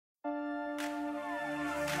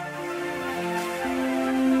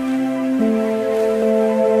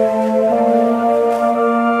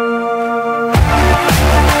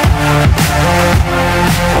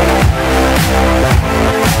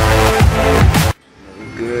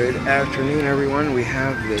afternoon, everyone. We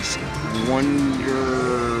have this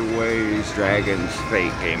Wonder Ways Dragon's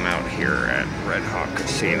Fate game out here at Red Hawk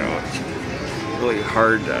Casino. It's really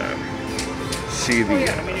hard to see the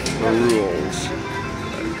rules.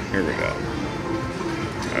 But here we go.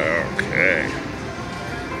 Okay.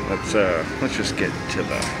 Let's just get to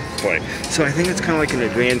the play. So I think it's kind of like an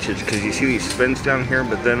advantage because you see these spins down here,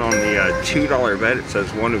 but then on the $2 bet it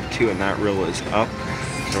says 1 of 2, and that reel is up.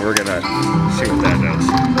 So we're gonna see what that does.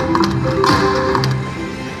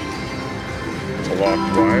 It's a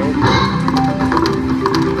locked wild.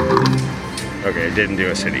 Okay, it didn't do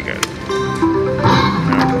us any good.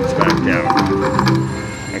 Now it comes back down.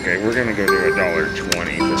 Okay, we're gonna go to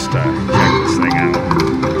 $1.20 just to check this thing out.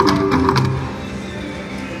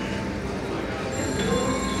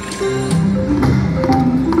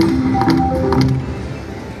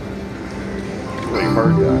 Really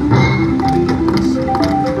hard to get this.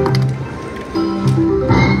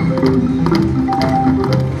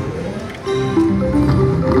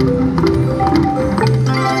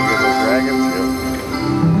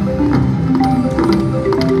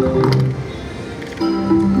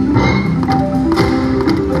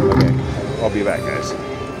 I'll be back, guys.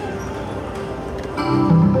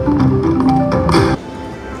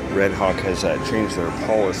 Red Hawk has changed their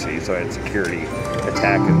policy, so I had security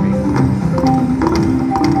attacking me.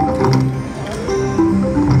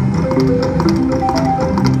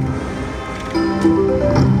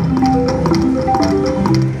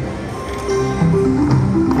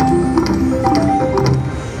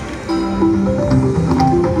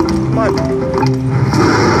 Come on.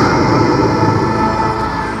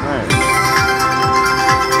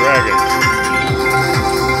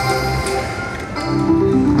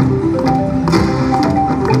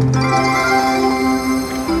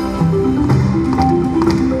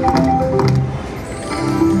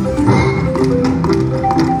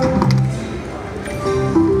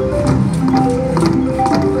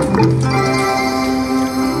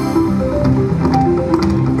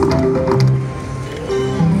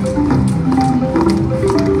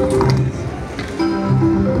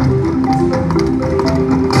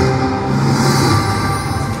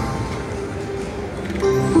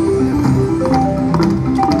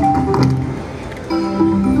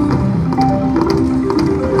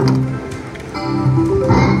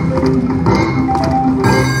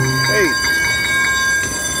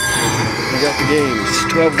 Got the games,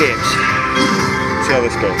 12 games. Let's see how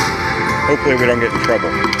this goes. Hopefully we don't get in trouble.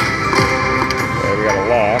 We got a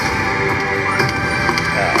lock.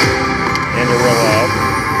 And a roll out.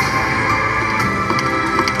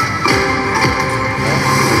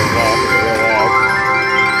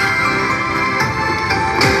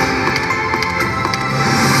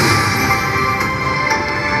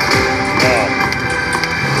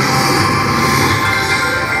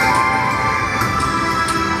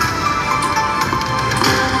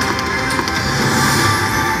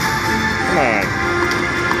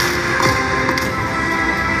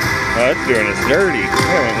 That's doing us dirty. I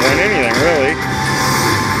haven't won anything, really.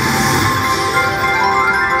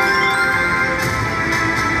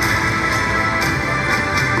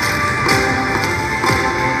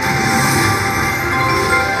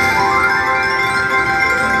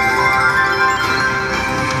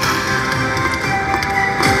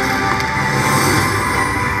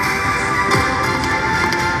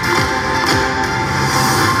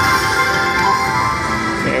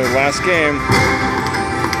 Okay, last game.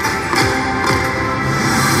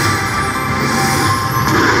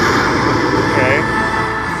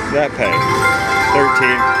 That pay? 13.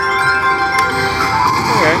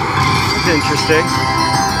 Okay, that's interesting.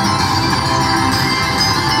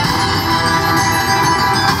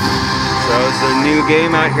 So it's a new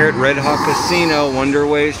game out here at Red Hawk Casino, Wonder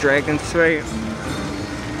Ways Dragon's Fate.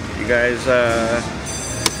 You guys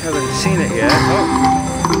haven't seen it yet. Oh.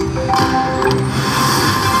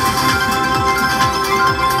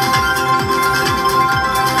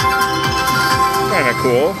 Kinda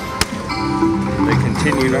cool. They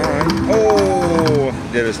continued on. Oh,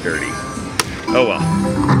 did us dirty. Oh well.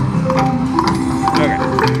 Okay.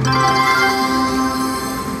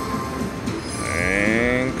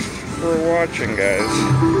 Thanks for watching, guys.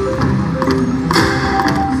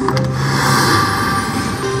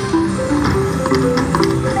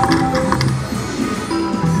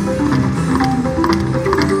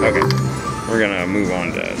 Okay, we're gonna move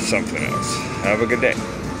on to something else. Have a good day.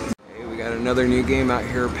 Got another new game out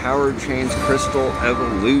here, Power Chains Crystal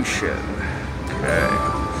Evolution. Okay.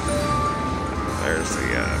 There's the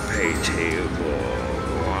pay table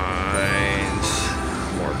lines.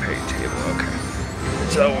 More pay table, okay.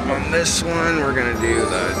 So on this one, we're gonna do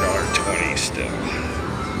the $1.20 still.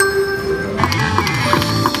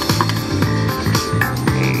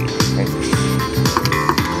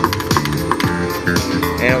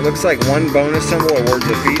 it looks like one bonus symbol awards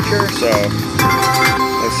a feature, so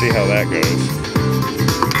let's see how that goes.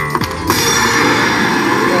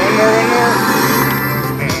 One more.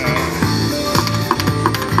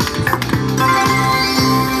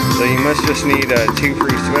 So you must just need 2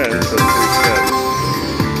 free spins for the free spins.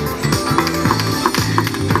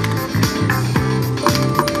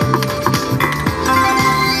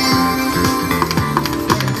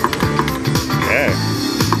 Okay.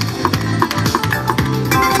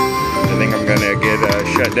 I think I'm gonna get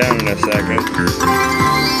shut down in a second.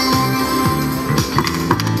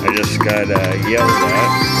 I just got yelled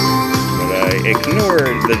at, but I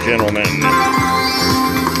ignored the gentleman.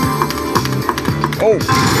 Oh,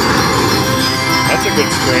 that's a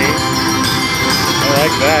good screen. I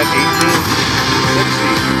like that. 1860.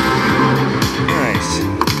 Nice.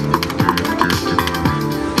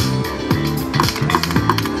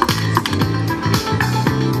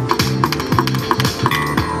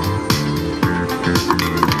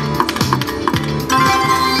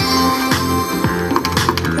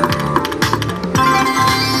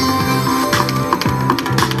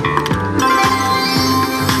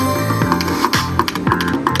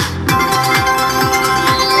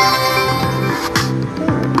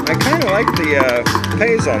 The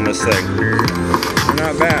pays on this thing. They're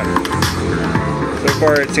not bad. So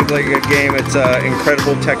far it seems like a good game. It's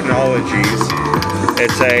Incredible Technologies.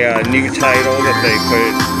 It's a new title that they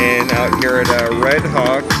put in out here at Red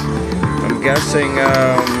Hawk. I'm guessing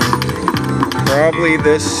probably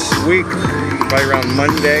this week, probably around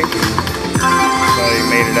Monday. Probably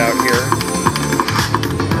made it out here.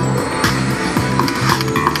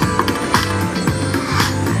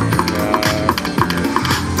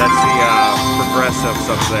 That's the progressives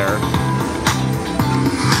up there.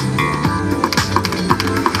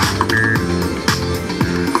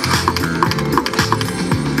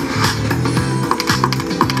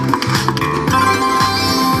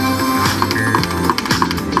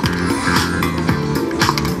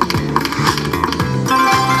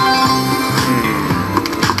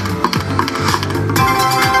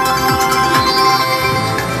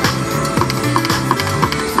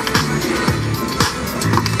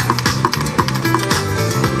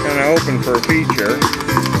 Open for a feature.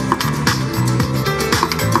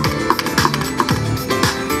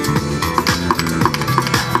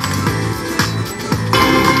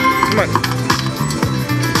 Come on.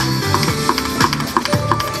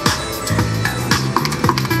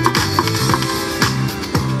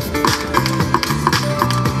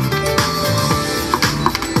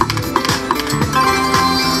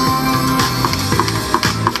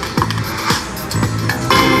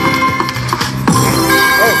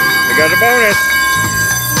 Got a bonus.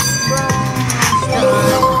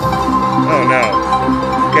 Oh no.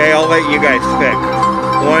 Okay, I'll let you guys pick.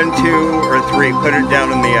 1, 2, or 3. Put it down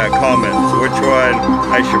in the comments which one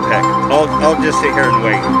I should pick. I'll just sit here and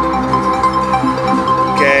wait.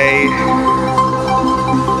 Okay.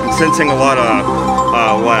 I'm sensing a lot of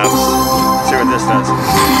laughs. Let's see what this does.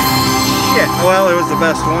 Shit. Well, it was the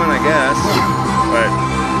best one, I guess. But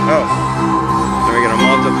oh, then we get a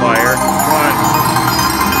multiplier. Come on.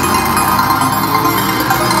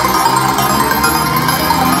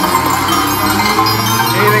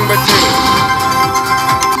 Anything but 2.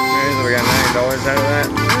 Okay, so we got $9 out of that.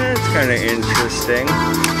 That's kind of interesting.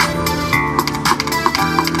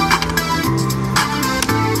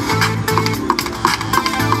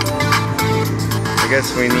 I guess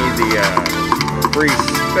we need the free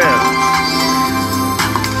spins.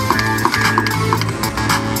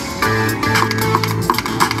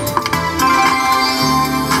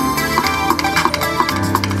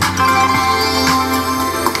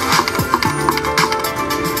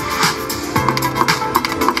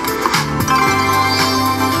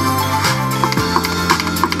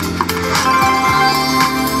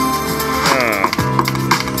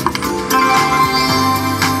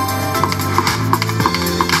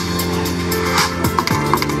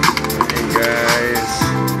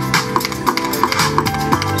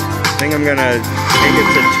 I think I'm gonna take it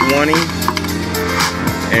to 20,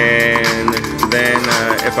 and then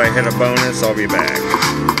if I hit a bonus, I'll be back.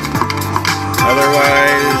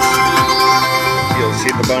 Otherwise, you'll see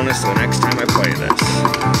the bonus the next time I play this.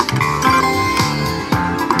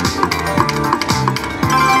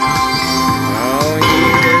 All you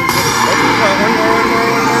need is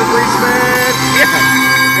one more free spin. Yeah,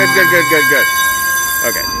 good.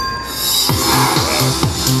 Okay.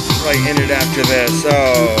 I ended after this.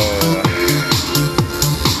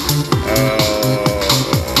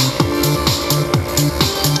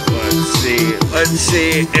 Let's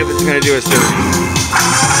see if it's gonna do us dirty.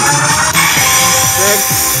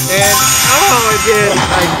 And oh, I did.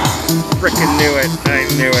 I frickin' knew it. I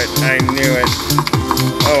knew it. I knew it.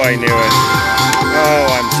 Oh, I knew it. Oh,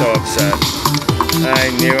 I'm so upset.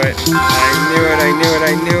 I knew it. I knew it. I knew it.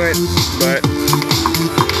 I knew it. But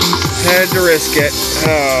had to risk it.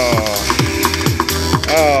 Oh.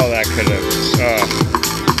 Oh, that could have. Oh.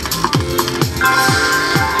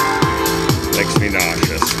 Makes me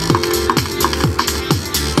nauseous.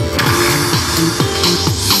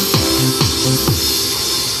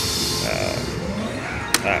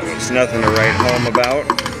 That was nothing to write home about.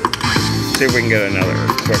 See if we can get another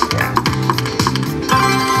quick one.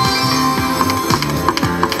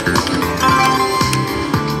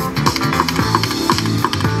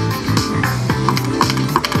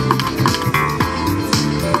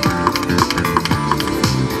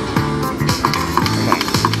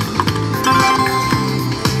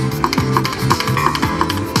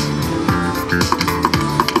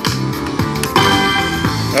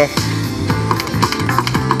 Oh.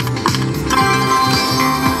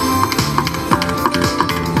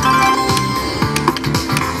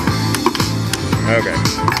 Okay.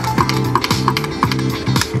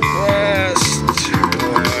 Last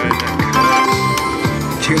one.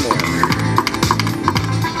 Two more.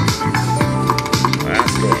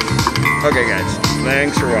 Last one. Okay, guys.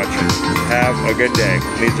 Thanks for watching. Have a good day.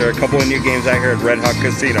 These are a couple of new games out here at Red Hawk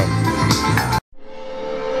Casino.